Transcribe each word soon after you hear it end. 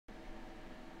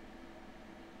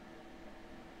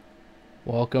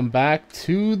Welcome back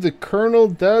to The Colonel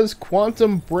Does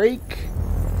Quantum Break,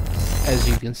 as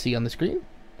you can see on the screen.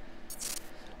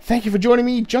 Thank you for joining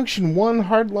me. Junction 1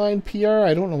 Hardline PR.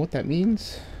 I don't know what that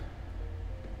means.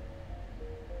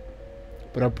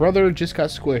 But our brother just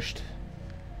got squished.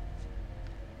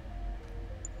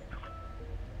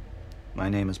 My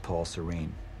name is Paul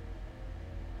Serene.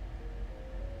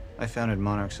 I founded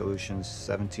Monarch Solutions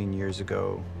 17 years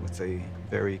ago with a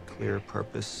very clear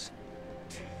purpose.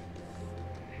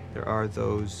 There are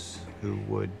those who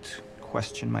would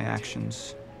question my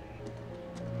actions.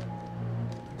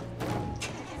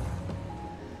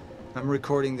 I'm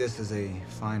recording this as a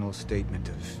final statement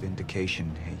of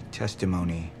vindication, a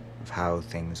testimony of how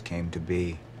things came to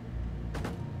be.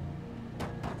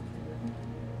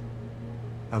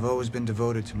 I've always been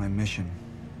devoted to my mission.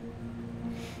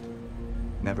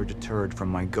 Never deterred from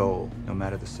my goal, no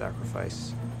matter the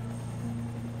sacrifice.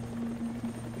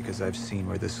 Because I've seen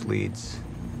where this leads.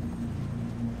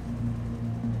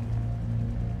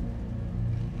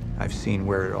 I've seen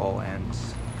where it all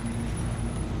ends.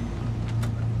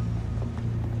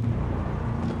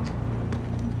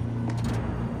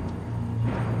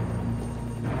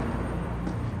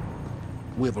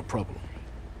 We have a problem.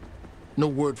 No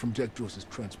word from Jack Joyce's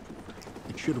transport.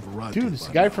 It should have arrived. Dude, it's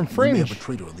the guy from Fringe. We may have a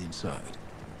traitor on the inside.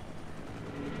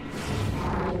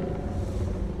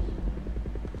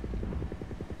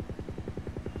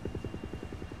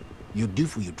 You're due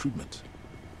for your treatment.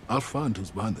 I'll find who's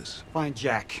behind this. Find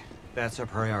Jack. That's our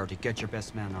priority. Get your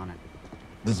best man on it.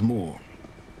 There's more.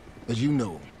 As you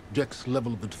know, Jack's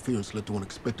level of interference led to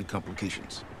unexpected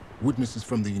complications. Witnesses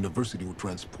from the university were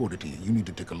transported here. You need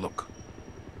to take a look.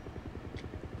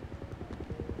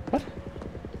 What?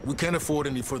 We can't afford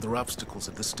any further obstacles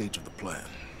at this stage of the plan.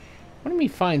 What do you mean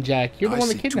find Jack? You're the one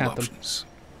that I see two kidnapped him. options.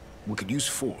 We could use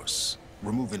force,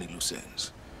 remove any loose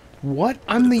ends. What?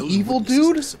 I'm the evil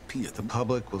dude? The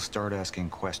public will start asking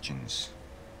questions.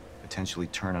 Potentially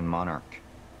turn on Monarch.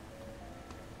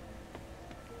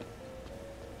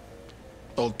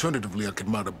 Alternatively, I could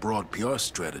mount a broad PR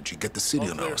strategy, get the city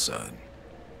on our side.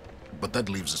 But that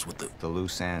leaves us with the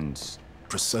loose ends.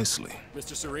 Precisely.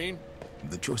 Mr. Serene?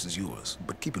 The choice is yours,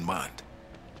 but keep in mind,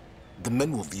 the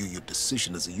men will view your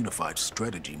decision as a unified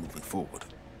strategy moving forward.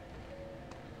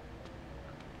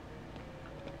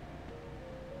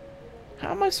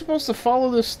 How am I supposed to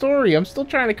follow this story? I'm still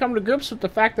trying to come to grips with the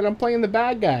fact that I'm playing the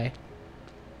bad guy.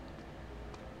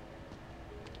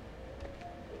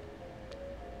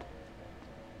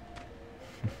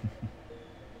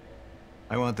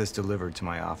 I want this delivered to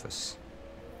my office.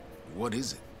 What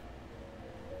is it?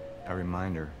 A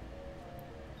reminder.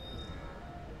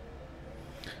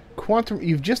 Quantum,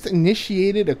 you've just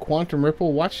initiated a quantum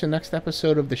ripple. Watch the next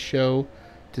episode of the show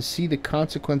to see the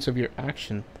consequence of your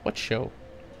action. What show?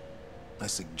 I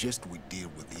suggest we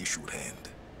deal with the issue at hand.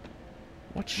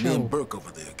 What show? Me and Burke over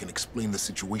there can explain the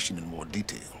situation in more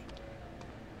detail.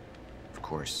 Of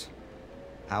course.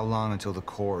 How long until the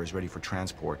core is ready for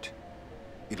transport?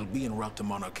 It'll be en route to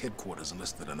Monarch headquarters in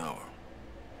less than an hour.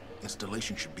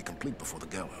 Installation should be complete before the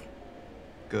gala.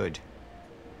 Good.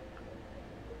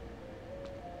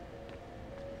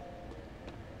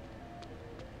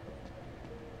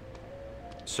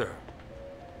 Sir.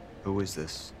 Who is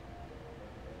this?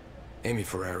 Amy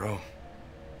Ferrero.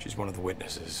 She's one of the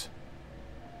witnesses.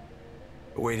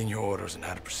 Awaiting your orders on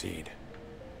how to proceed.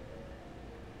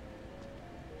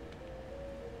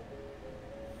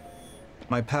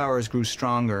 My powers grew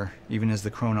stronger, even as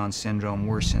the Chronon syndrome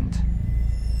worsened.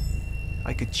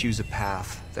 I could choose a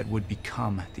path that would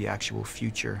become the actual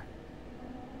future.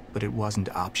 But it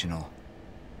wasn't optional.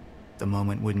 The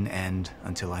moment wouldn't end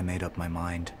until I made up my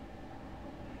mind.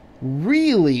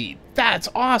 Really? That's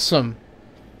awesome!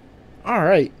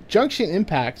 Alright, Junction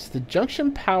impacts. The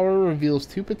Junction power reveals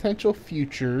two potential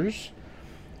futures.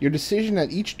 Your decision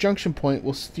at each junction point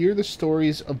will steer the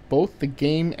stories of both the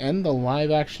game and the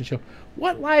live-action show.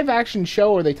 What live-action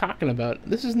show are they talking about?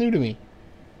 This is new to me.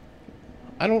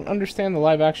 I don't understand the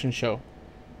live-action show.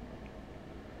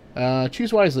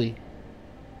 Choose wisely.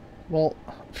 Well,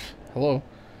 hello.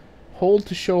 Hold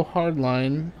to show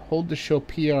hardline. Hold to show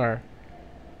PR.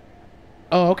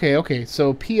 Oh, okay.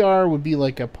 So PR would be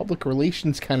like a public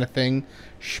relations kind of thing.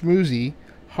 Schmoozy.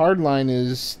 Hardline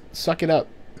is suck it up.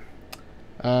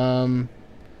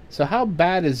 So how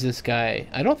bad is this guy?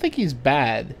 I don't think he's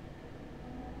bad.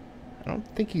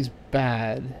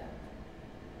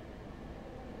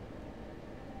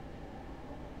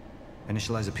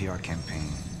 Initialize a PR campaign.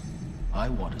 I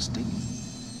want a statement.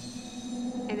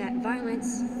 And that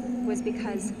violence was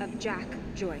because of Jack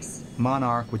Joyce.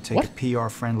 Monarch would take a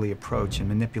PR-friendly approach and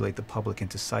manipulate the public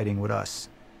into siding with us.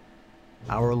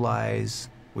 Our lies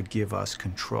would give us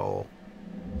control.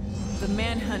 The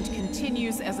manhunt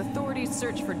continues as authorities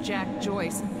search for Jack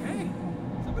Joyce. Hey,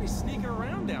 somebody's sneaking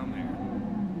around down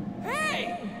there.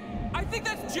 Hey! I think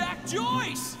that's Jack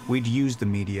Joyce! We'd use the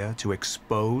media to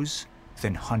expose,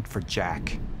 then hunt for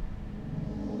Jack.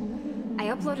 I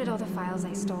uploaded all the files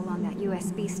I stole on that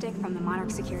USB stick from the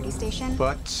Monarch security station.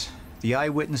 But the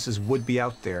eyewitnesses would be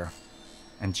out there,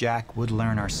 and Jack would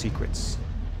learn our secrets.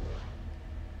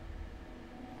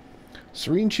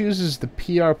 Serene chooses the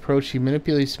PR approach. He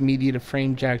manipulates media to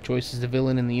frame Jack Joyce as the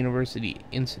villain in the university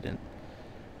incident.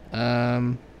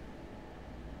 So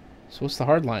what's the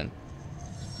hard line?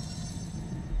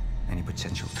 Any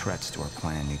potential threats to our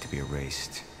plan need to be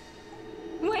erased.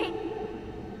 Wait!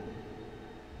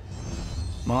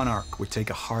 Monarch would take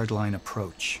a hardline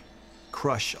approach.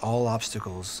 Crush all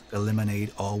obstacles,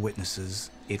 eliminate all witnesses.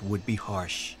 It would be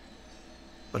harsh.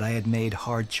 But I had made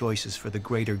hard choices for the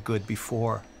greater good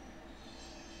before.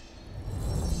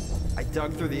 I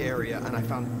dug through the area and I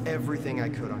found everything I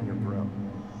could on your bro.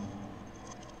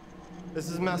 This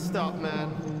is messed up,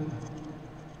 man.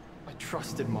 I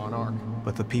trusted Monarch.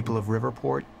 But the people of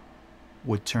Riverport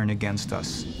would turn against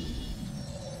us.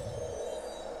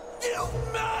 You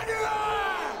murderer!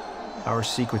 Our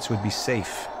secrets would be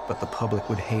safe, but the public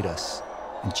would hate us,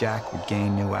 and Jack would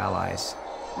gain new allies.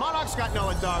 Monarch's got no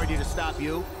authority to stop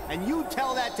you, and you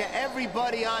tell that to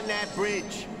everybody on that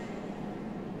bridge.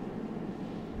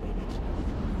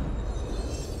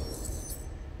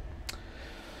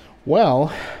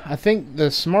 Well, I think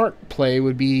the smart play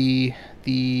would be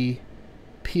the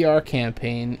PR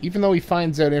campaign. Even though he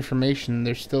finds out information,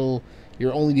 there's still,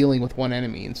 you're only dealing with one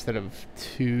enemy instead of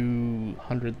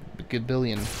 200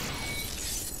 billion.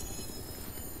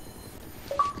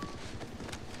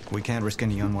 We can't risk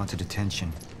any unwanted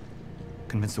attention.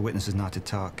 Convince the witnesses not to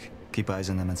talk. Keep eyes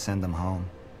on them and send them home.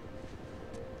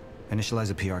 Initialize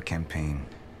a PR campaign.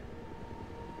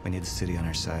 We need the city on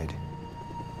our side.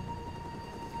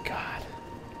 God,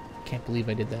 can't believe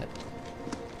I did that.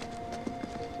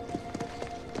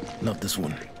 Not this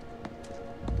one.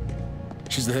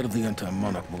 She's the head of the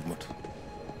anti-Monarch movement.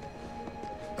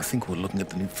 I think we're looking at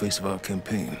the new face of our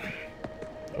campaign.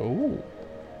 Oh.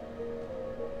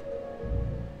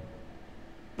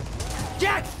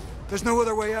 Jack! There's no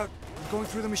other way out. I'm going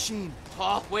through the machine.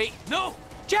 Oh, wait, no!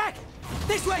 Jack!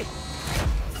 This way!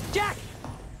 Jack!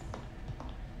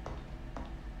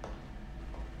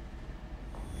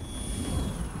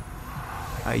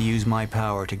 I use my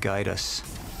power to guide us.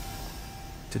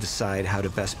 To decide how to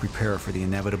best prepare for the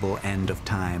inevitable end of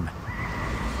time.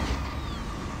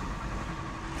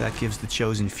 That gives the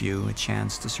chosen few a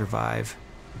chance to survive.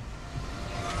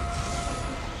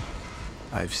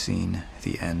 I've seen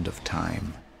the end of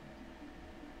time.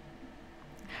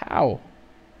 How?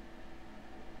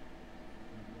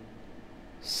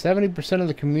 70% of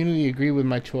the community agree with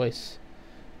my choice.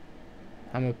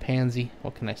 I'm a pansy.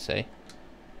 What can I say?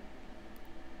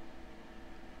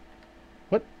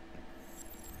 What?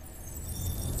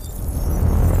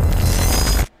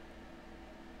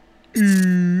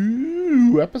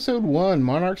 Ooh, episode 1,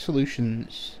 Monarch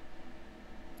Solutions.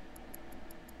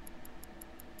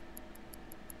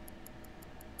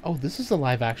 Oh, this is the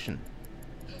live action.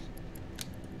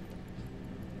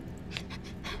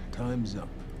 Time's up.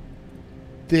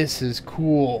 This is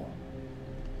cool.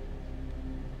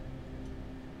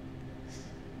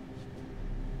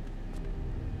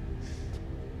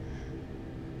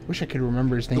 Wish I could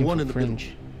remember his name The one from in the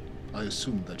Fringe. middle. I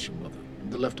assume that's your mother. On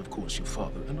the left, of course, your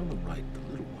father. And on the right, the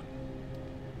little one.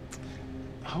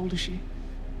 How old is she?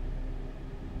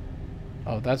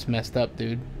 Oh, that's messed up,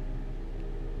 dude.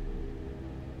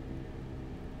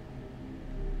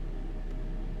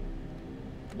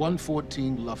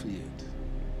 .114 Lafayette.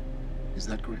 Is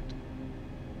that correct?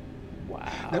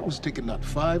 Wow. That was taken not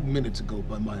 5 minutes ago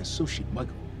by my associate,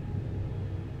 Mikael.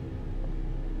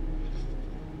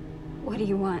 What do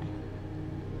you want?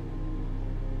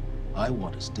 I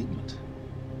want a statement.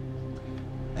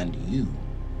 And you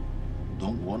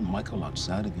don't want Mikael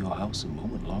outside of your house a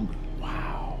moment longer.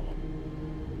 Wow.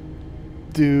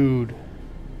 Dude.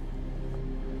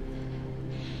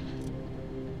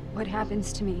 What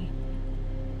happens to me?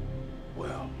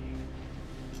 Well,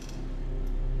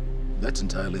 that's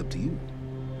entirely up to you.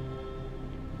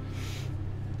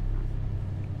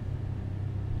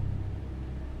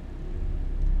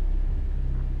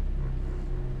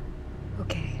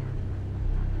 Okay.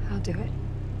 I'll do it.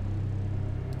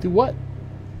 Do what?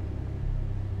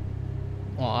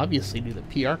 Well, obviously do the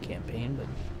PR campaign, but...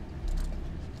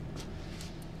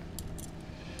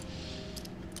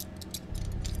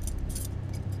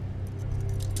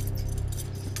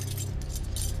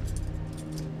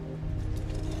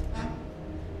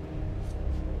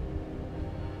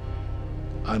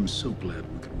 I'm so glad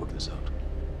we could work this out.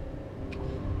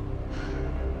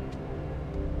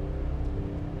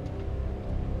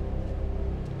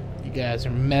 You guys are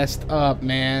messed up,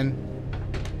 man.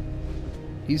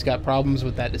 He's got problems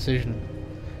with that decision.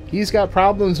 He's got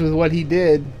problems with what he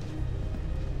did.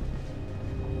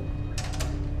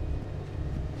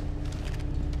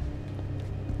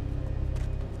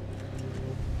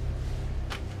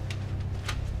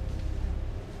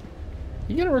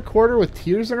 You gonna record her with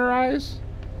tears in her eyes?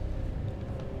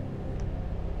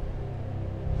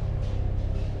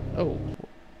 Oh.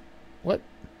 What?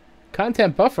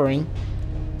 Content buffering?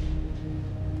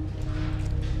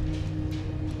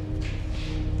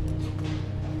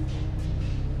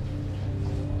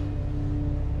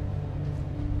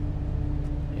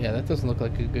 Yeah, that doesn't look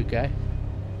like a good guy.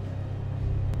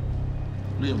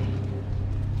 Liam,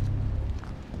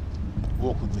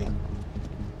 walk with me.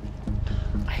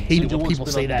 I hate it when people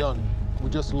say that. We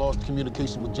just lost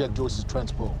communication with Jack Joyce's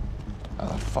transpo. How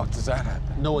the fuck does that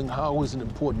happen? Knowing how isn't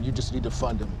important. You just need to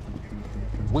find him.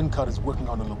 Wincott is working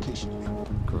on a location.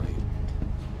 Great.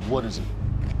 What is it?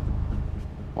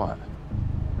 What?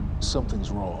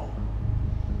 Something's wrong.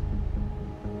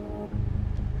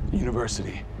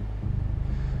 University.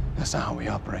 That's not how we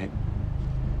operate.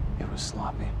 It was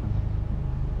sloppy.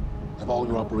 Have all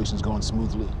your operations gone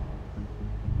smoothly?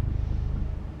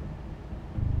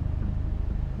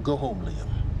 Go home, Liam.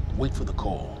 Wait for the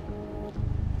call.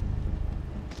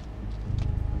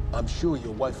 I'm sure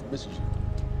your wife misses you.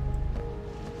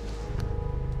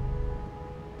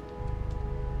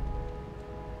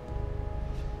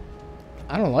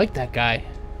 I don't like that guy.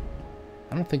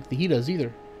 I don't think that he does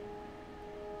either.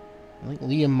 I think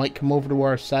Liam might come over to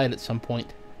our side at some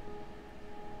point.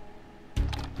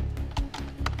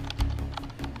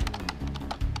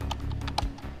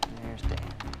 There's Dan.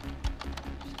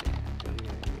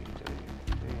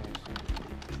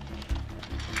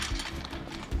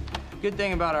 Good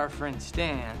thing about our friend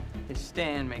Stan is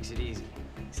Stan makes it easy.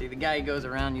 See, the guy goes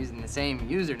around using the same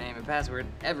username and password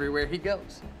everywhere he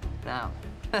goes. Now,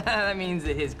 that means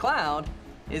that his cloud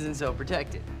isn't so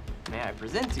protected. May I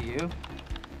present to you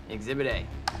Exhibit A.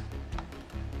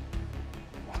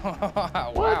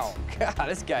 Wow. God,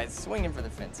 this guy's swinging for the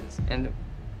fences. And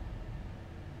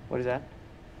what is that?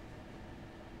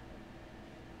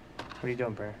 What are you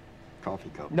doing, Brer?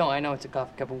 Coffee cup. No, I know it's a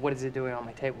coffee cup, but what is it doing on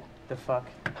my table? The fuck?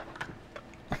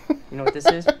 You know what this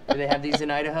is? Do they have these in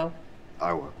Idaho?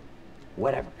 Iowa.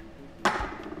 Whatever.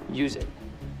 Use it.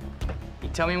 You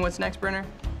tell me what's next, Brenner?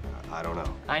 I don't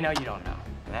know. I know you don't know.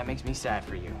 And that makes me sad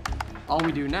for you. All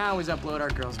we do now is upload our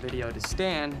girl's video to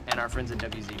Stan and our friends at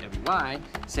WZWY,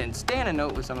 send Stan a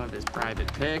note with some of his private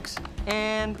pics,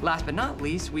 and last but not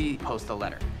least, we post a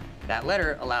letter. That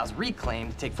letter allows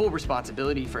Reclaim to take full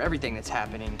responsibility for everything that's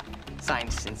happening.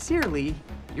 Signed sincerely,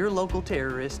 your local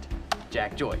terrorist,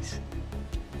 Jack Joyce.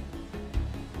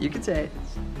 You can say it.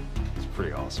 It's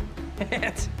pretty awesome.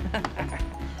 Shit.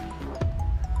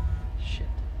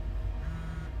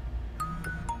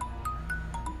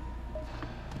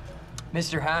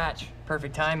 Mr. Hatch,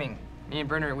 perfect timing. Me and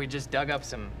Brenner, we just dug up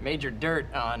some major dirt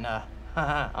on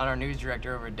our news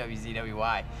director over at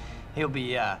WZWY. He'll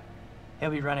be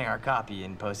running our copy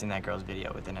and posting that girl's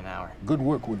video within an hour. Good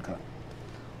work, Wincott.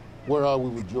 Where are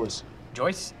we with Joyce?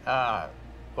 Joyce?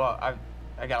 Well,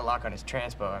 I got a lock on his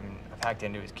transpo. I mean, I've hacked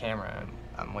into his camera and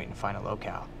I'm waiting to find a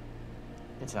locale.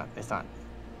 It's not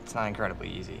incredibly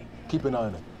easy. Keep an eye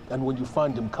on it. And when you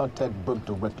find him, contact Burt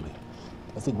directly.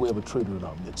 I think we have a traitor in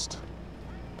our midst.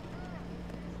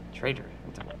 Traitor?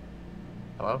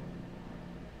 Hello?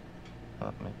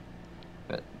 I'll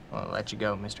let you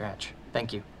go, Mr. Hatch.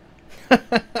 Thank you. Is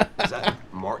that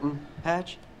Martin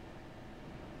Hatch?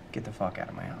 Get the fuck out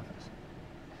of my office.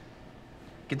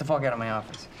 Get the fuck out of my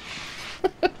office.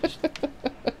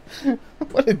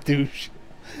 What a douche.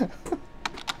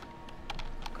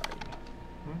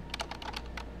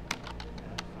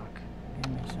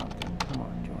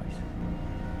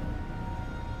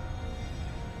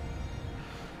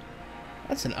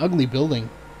 That's an ugly building.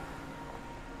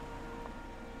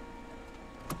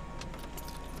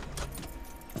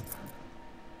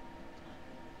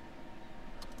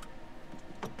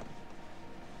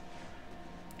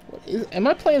 Am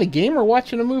I playing a game or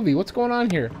watching a movie? What's going on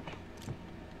here?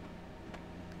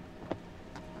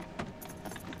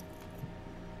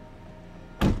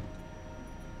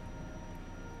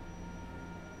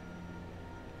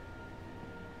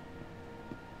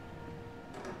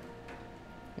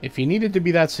 If you needed to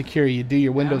be that secure, you'd do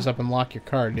your windows up and lock your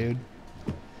car, dude.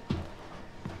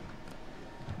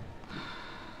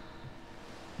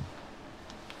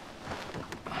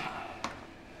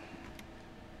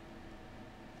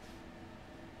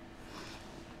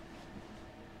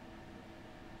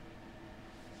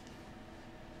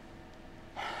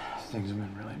 Things have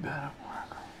been really bad at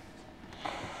work.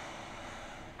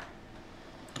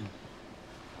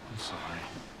 I'm sorry.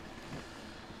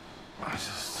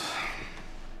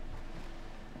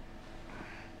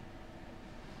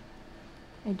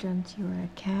 I dreamt you were a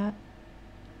cat.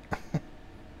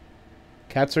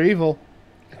 Cats are evil.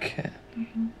 A cat.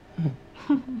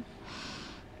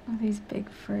 With these big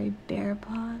furry bear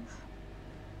paws.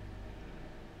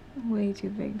 Way too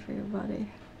big for your body.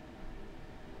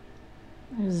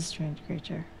 It was a strange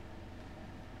creature.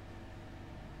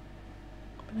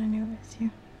 But I knew it was you.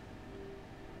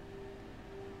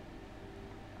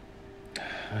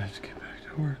 I have to get back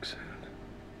to work soon.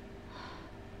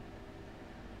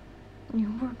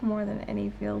 You work more than any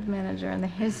field manager in the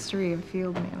history of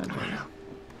field managers.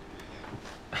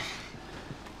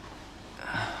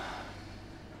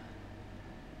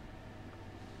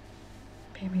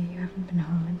 Baby, you haven't been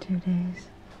home in 2 days.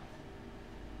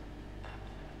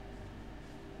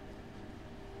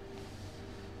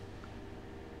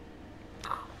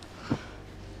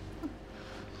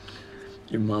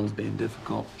 Your mom's being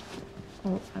difficult.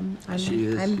 Oh, I'm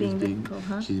She's being difficult,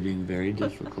 huh? She's being very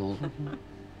difficult.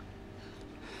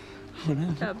 What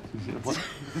happened? What?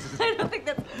 I don't think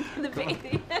that's the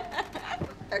baby.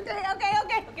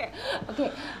 Okay.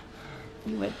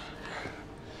 You would.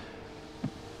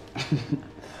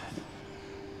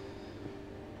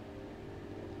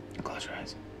 Close your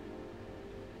eyes.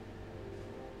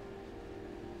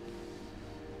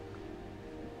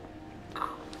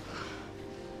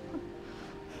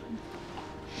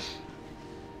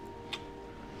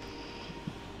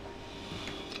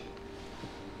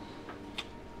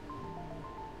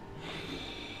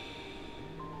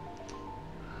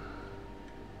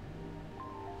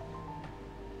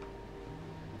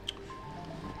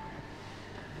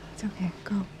 It's okay.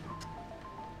 Go.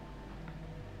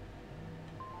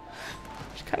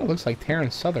 She kind of looks like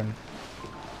Terrence Southern.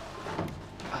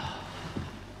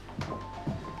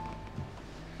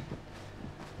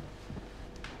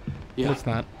 Yeah. It's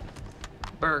not.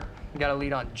 Burke, we got a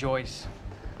lead on Joyce.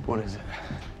 What is it?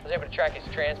 I was able to track his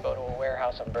transpo to a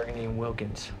warehouse on Burgundy and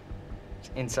Wilkins.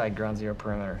 It's inside Ground Zero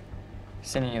perimeter.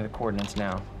 Sending you the coordinates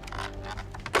now.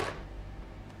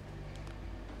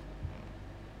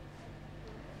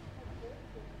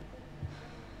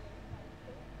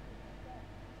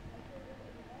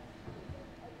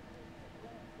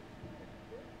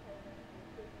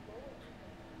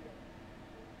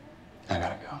 I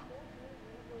gotta go.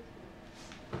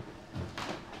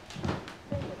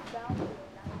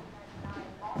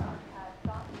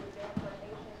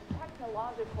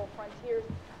 Technological frontiers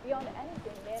beyond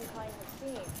anything mankind has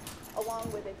seen,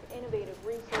 along with its innovative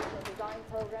research and design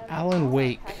programs. Alan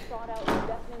Wake.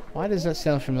 Why does that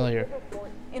sound familiar?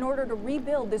 In order to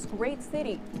rebuild this great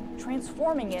city,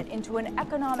 transforming it into an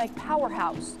economic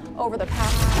powerhouse over the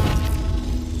past.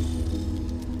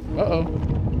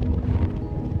 Uh-oh.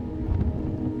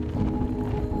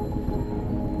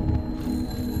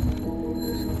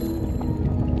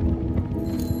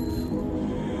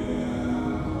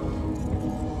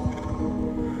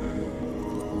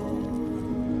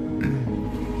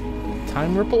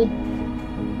 Time ripple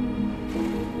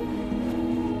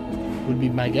would be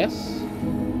my guess.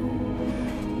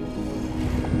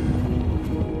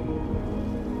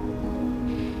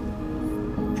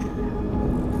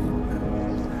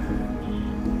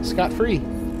 Scot-free.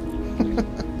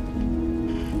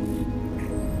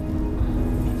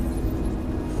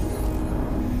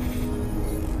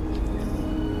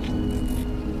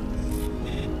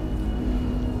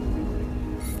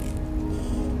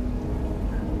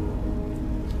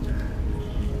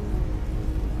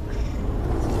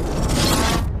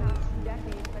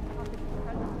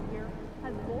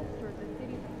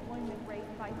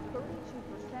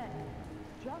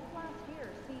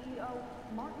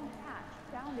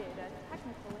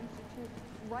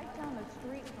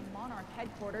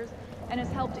 Headquarters and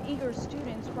has helped eager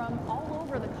students from all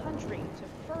over the country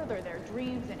to further their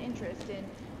dreams and interest in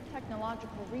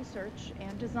technological research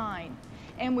and design.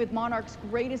 And with Monarch's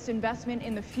greatest investment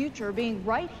in the future being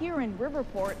right here in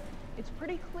Riverport, it's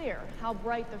pretty clear how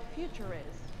bright the future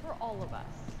is for all of us.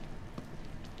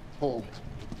 Paul,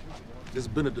 there's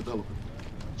been a development.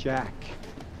 Jack,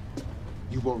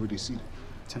 You've already seen it.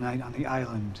 tonight on the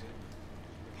island.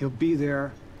 He'll be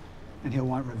there, and he'll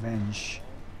want revenge.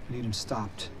 I need him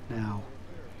stopped now.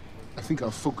 I think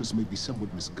our focus may be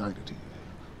somewhat misguided here.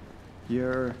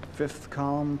 Your fifth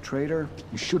column traitor?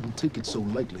 You shouldn't take it so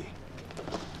lightly.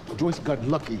 Joyce got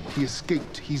lucky. He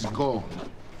escaped. He's gone.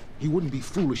 He wouldn't be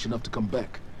foolish enough to come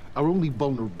back. Our only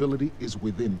vulnerability is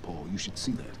within, Paul. You should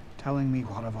see that. Telling me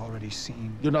what I've already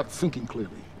seen. You're not thinking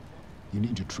clearly. You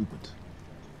need your treatment.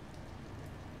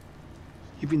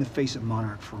 You've been the face of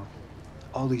Monarch for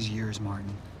all these years,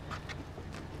 Martin.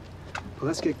 But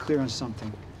let's get clear on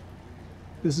something.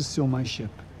 This is still my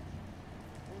ship.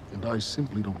 And I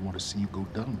simply don't want to see you go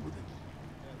down with it.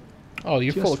 Oh,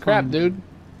 you're Just full of crap, fine. dude.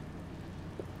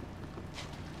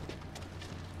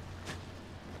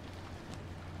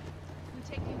 We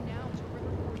take you now to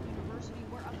Riverford University,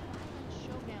 where a violent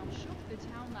showdown shook the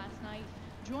town last night.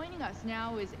 Joining us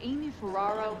now is Amy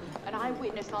Ferraro, an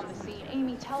eyewitness on the scene.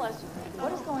 Amy, tell us,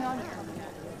 what is going on here?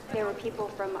 There were people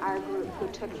from our group who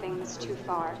took things too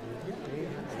far.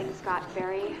 Things got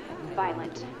very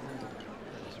violent.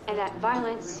 And that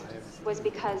violence was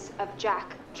because of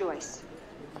Jack Joyce.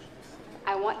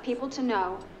 I want people to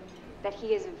know that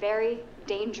he is a very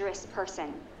dangerous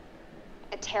person.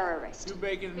 A terrorist. 2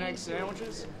 bacon and egg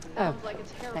sandwiches? Sounds like a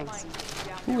terrifying thanks. thing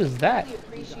down Who there. is that? We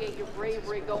appreciate your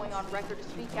bravery going on record to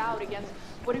speak out against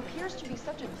what appears to be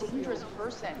such a dangerous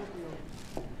person.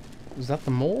 Is that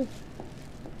the mole?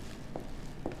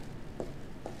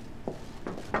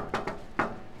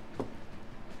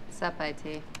 What's up,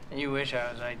 IT? You wish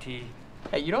I was IT.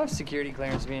 Hey, you don't have security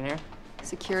clearance being here.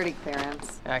 Security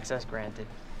clearance. Access granted.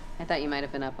 I thought you might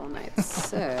have been up all night,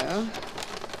 so...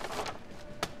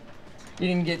 You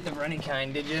didn't get the runny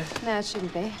kind, did you? No, it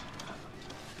shouldn't be.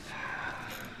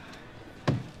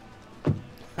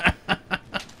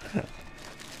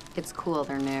 It's cool,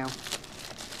 they're new.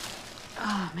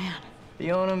 Oh, man.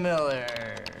 Fiona Miller.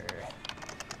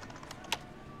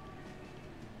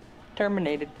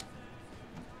 Terminated.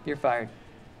 You're fired.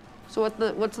 So what's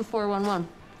the 411?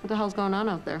 What the hell's going on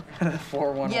out there? The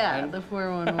 411. Yeah, the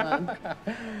 411.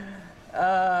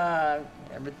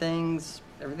 Everything's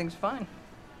fine.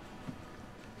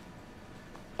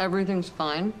 Everything's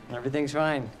fine? Everything's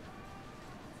fine.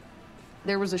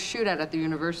 There was a shootout at the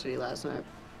university last night.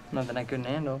 Nothing I couldn't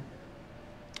handle.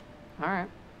 All right.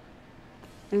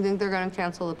 You think they're gonna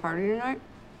cancel the party tonight?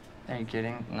 Are you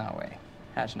kidding? No way.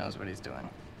 Hatch knows what he's doing.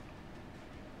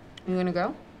 You gonna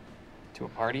go? To a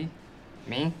party?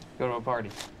 Me? Go to a party.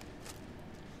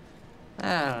 I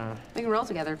don't know. We can roll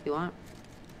together if you want.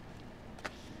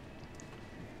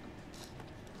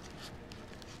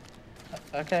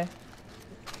 Okay.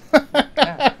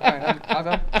 Yeah, all right, I'll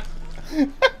go.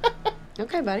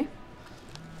 Okay, buddy.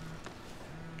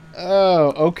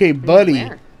 Oh, okay, buddy.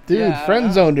 Where? Dude, Yeah,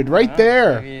 friend zoned it right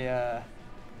there.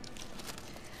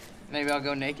 Maybe I'll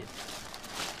go naked.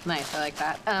 Nice, I like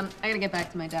that. I gotta get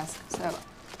back to my desk, so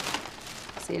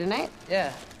see you tonight.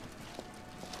 Yeah.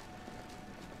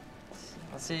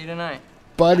 I'll see you tonight.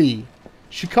 Buddy.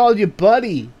 She called you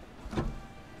buddy.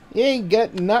 You ain't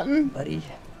getting nothing. Buddy.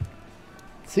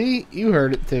 See, you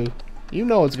heard it too. You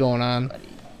know what's going on. Buddy.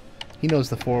 He knows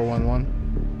the 411.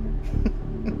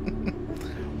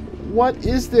 What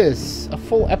is this? A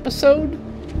full episode?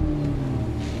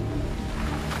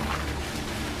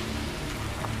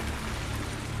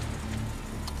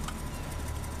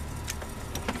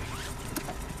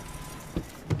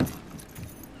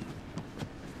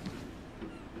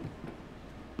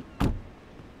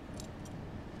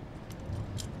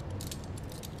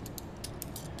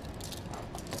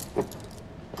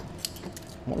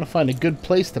 I want to find a good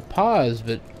place to pause,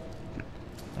 but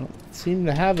I don't seem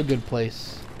to have a good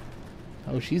place.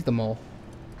 Oh, she's the mole.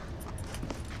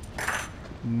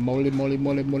 Molly, molly,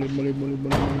 molly, molly, molly, molly,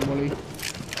 molly, molly.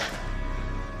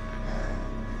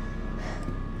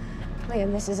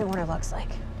 Liam, this isn't what it looks like.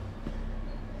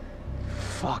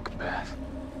 Fuck, Beth.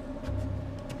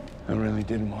 I really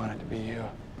didn't want it to be you.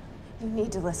 You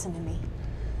need to listen to me.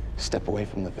 Step away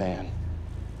from the van.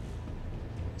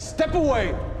 Step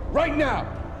away! Right now!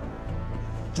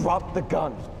 Drop the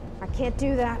gun. I can't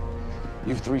do that.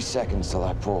 You've 3 seconds till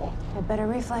I pull. I have better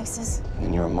reflexes.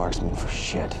 And you're a marksman for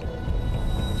shit.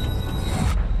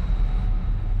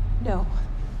 No.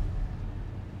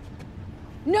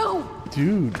 No!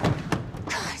 Dude.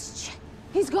 Gosh,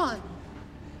 he's gone.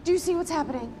 Do you see what's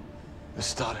happening? The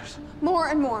stutters. More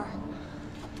and more.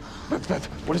 Beth,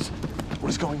 what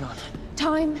is going on?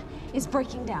 Time is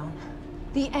breaking down.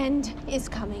 The end is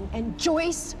coming, and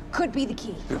Joyce could be the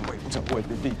key. Wait,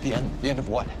 the end of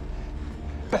what?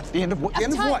 Beth, the end of what? The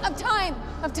end of what? Of time!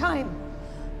 Of time!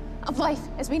 Of life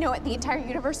as we know it, the entire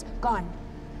universe, gone.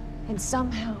 And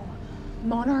somehow,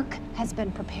 Monarch has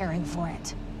been preparing for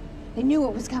it. They knew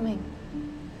it was coming.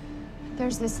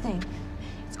 There's this thing.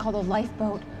 It's called a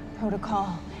lifeboat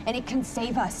protocol, and it can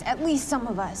save us, at least some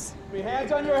of us. Your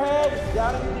hands on your head,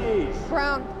 down on your knees.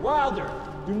 Brown. Wilder,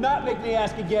 do not make me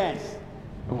ask again.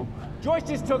 Joyce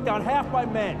just took down half my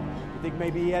men. You think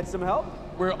maybe he had some help?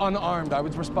 We're unarmed. I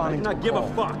was responding I do not give a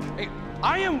fuck. Hey,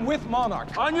 I am with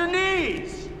Monarch. On your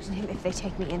knees! If they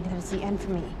take me in, then it's the end for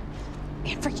me.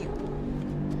 And for you.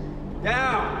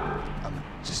 Down!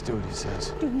 Just do what he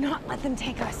says. Do not let them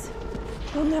take us.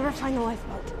 We'll never find the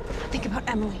lifeboat. Think about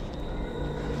Emily.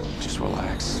 Just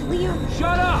relax. Liam!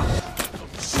 Shut up!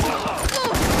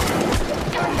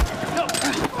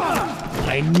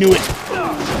 I knew it.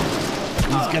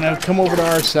 He's gonna come over to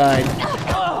our side.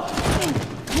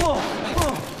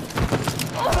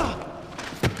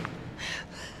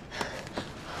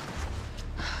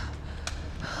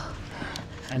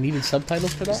 I needed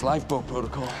subtitles for that? It's lifeboat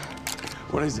protocol.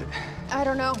 What is it? I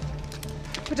don't know.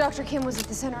 But Dr. Kim was at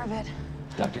the center of it.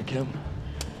 Dr. Kim?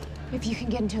 If you can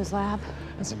get into his lab.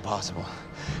 That's impossible.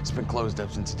 It's been closed up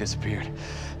since he disappeared.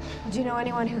 Do you know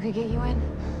anyone who could get you in?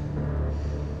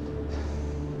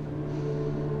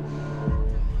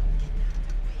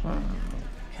 Come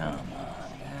on,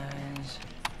 guys.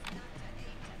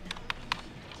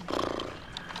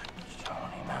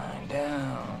 29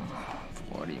 down.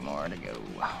 40 more to go.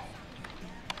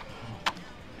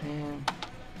 And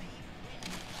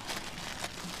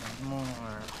more.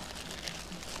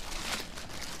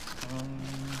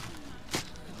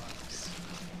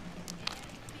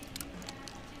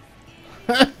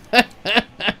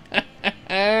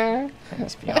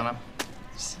 Thanks, Fiona.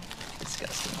 It's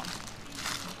disgusting.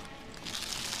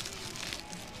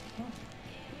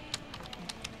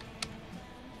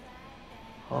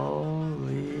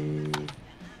 Holy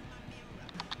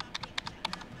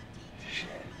shit.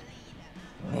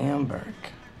 Liam Burke.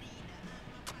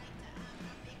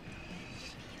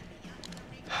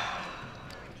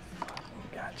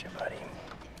 Gotcha, buddy.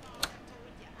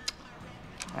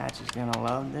 Hatch is gonna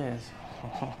love this.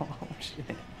 Oh,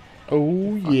 shit.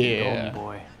 Oh, yeah. Golden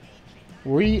boy.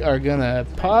 We are gonna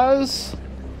pause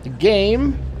the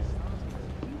game.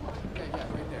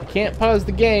 Can't pause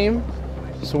the game,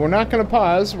 so we're not gonna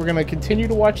pause. We're gonna continue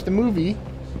to watch the movie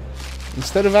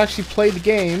instead of actually play the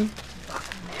game.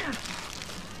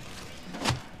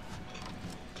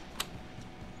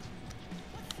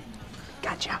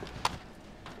 Gotcha.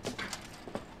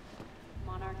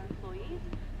 Monarch employees,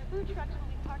 the food trucks will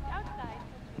be parked outside.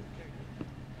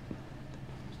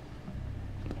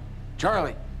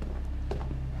 Charlie!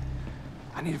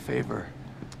 I need a favor.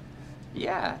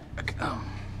 Yeah.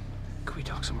 Could we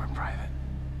talk somewhere private?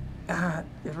 I'd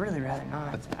really rather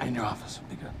not. In your office would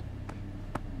be good.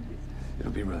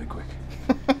 It'll be really quick.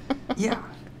 Yeah.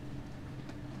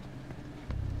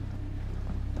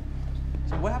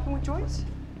 So what happened with Joyce?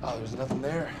 Oh, there's nothing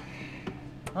there.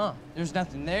 Huh? There's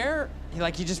nothing there?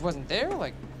 He just wasn't there?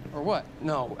 Like, or what?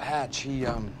 No, Hatch, he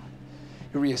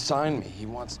reassigned me. He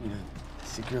wants me to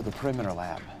secure the perimeter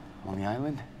lab on the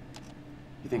island.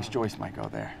 He thinks Joyce might go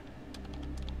there.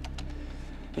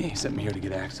 He sent me here to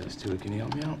get access to it. Can you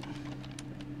help me out?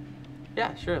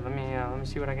 Yeah, sure. Let me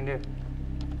see what I can do.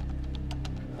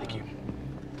 Thank you.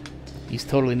 He's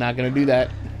totally not gonna do that.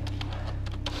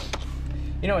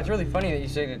 You know, it's really funny that you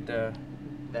say that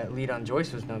that lead on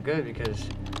Joyce was no good because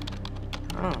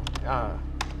I don't know.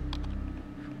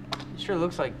 It sure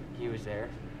looks like he was there,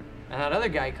 and that other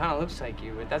guy kind of looks like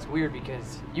you. But that's weird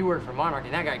because you work for Monarch,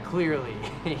 and that guy clearly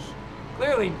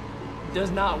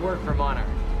does not work for Monarch.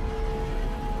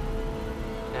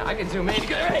 Now I can zoom in.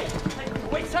 Hey,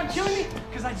 wait, stop killing me!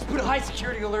 Because I just put a high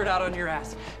security alert out on your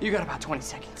ass. You got about 20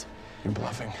 seconds. You're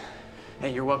bluffing.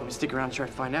 Hey, you're welcome to stick around and try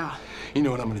to find out. You know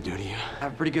what I'm gonna do to you. I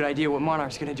have a pretty good idea what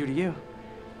Monarch's gonna do to you.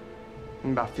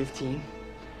 In about 15,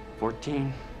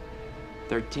 14,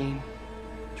 13,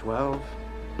 12,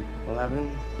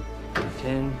 11,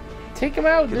 10. Take him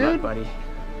out, Good dude. luck, buddy.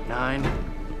 9,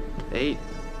 8.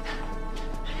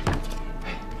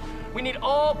 We need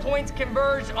all points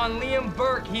converged on Liam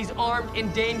Burke. He's armed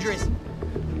and dangerous.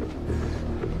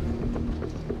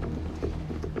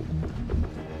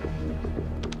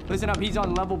 Listen up, he's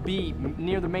on level B,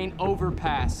 near the main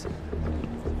overpass.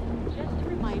 Just a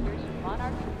reminder to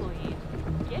Monarch employees,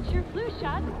 get your flu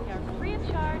shots. They are free of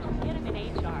charge. Get them in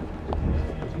HR.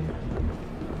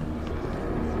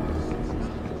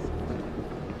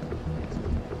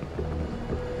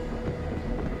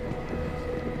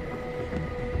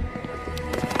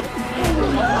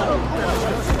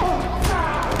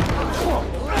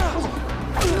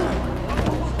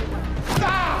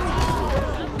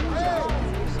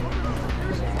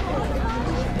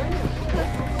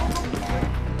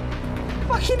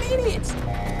 Fucking idiots!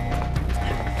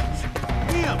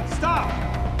 Liam, stop!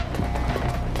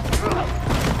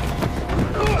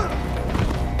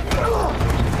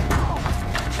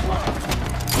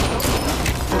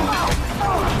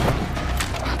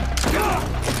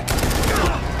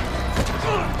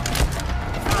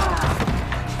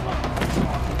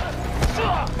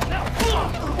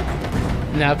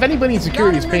 Now, if anybody in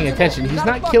security is paying attention, he's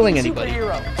not killing anybody.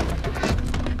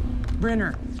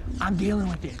 Brenner. I'm dealing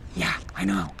with it. Yeah, I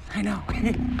know.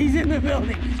 He's in the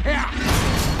building. Yeah.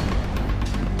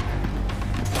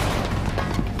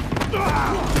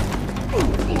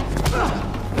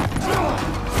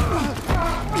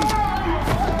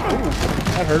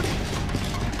 That hurt.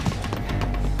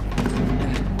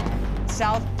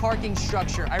 South parking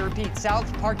structure. I repeat,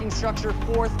 south parking structure,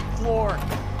 4th floor.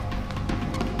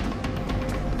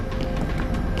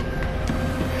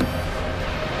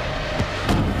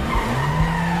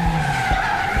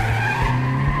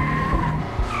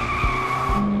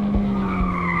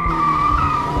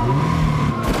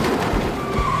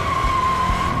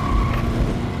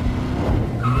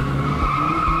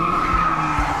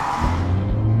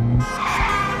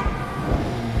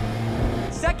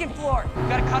 Second floor.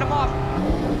 Gotta cut him off.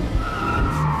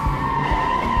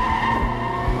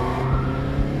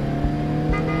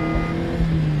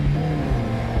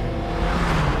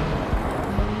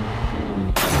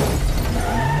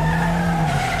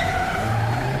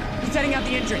 He's heading out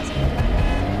the entrance.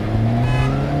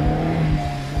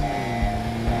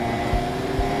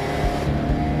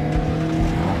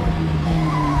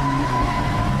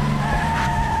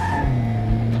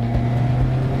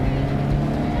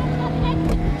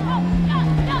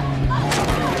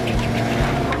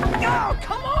 Oh,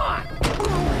 come on!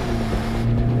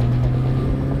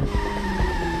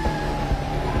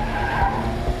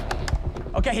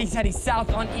 Okay, he said he's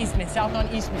south on Eastman.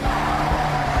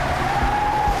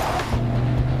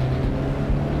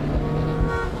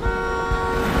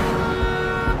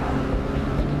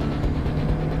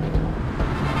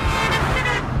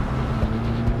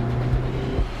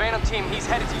 Phantom team, he's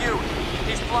headed to you.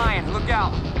 He's flying, look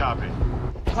out. Copy.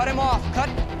 Cut him off,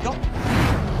 go.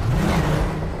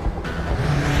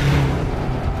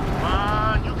 Come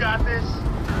on, you got this.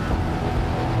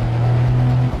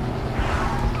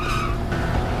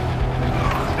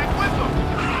 Stick with them.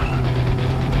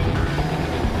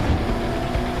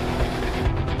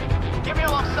 Get me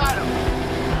alongside him.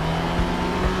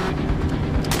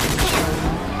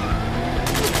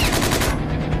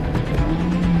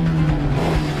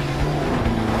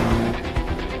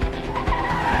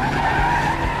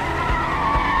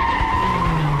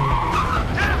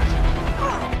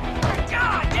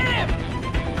 God, get him!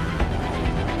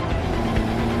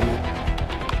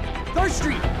 3rd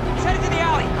Street, he's headed to the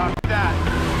alley. Copy that.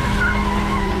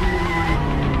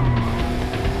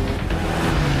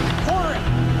 Corner it.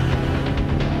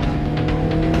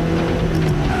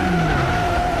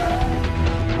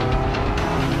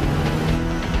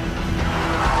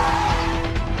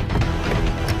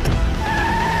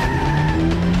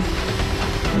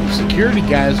 Security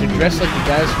guys are dressed like the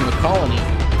guys from the colony.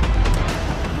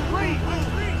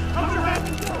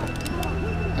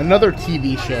 Another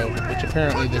TV show, which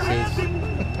apparently this is.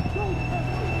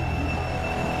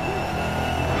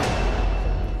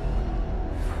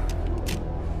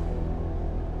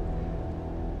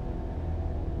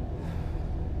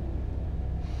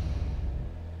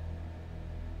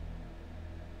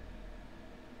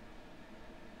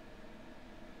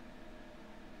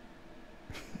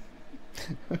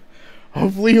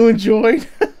 Hopefully you enjoyed.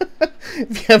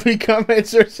 If you have any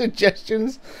comments or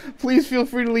suggestions, please feel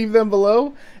free to leave them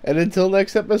below. And until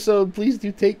next episode, please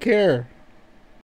do take care.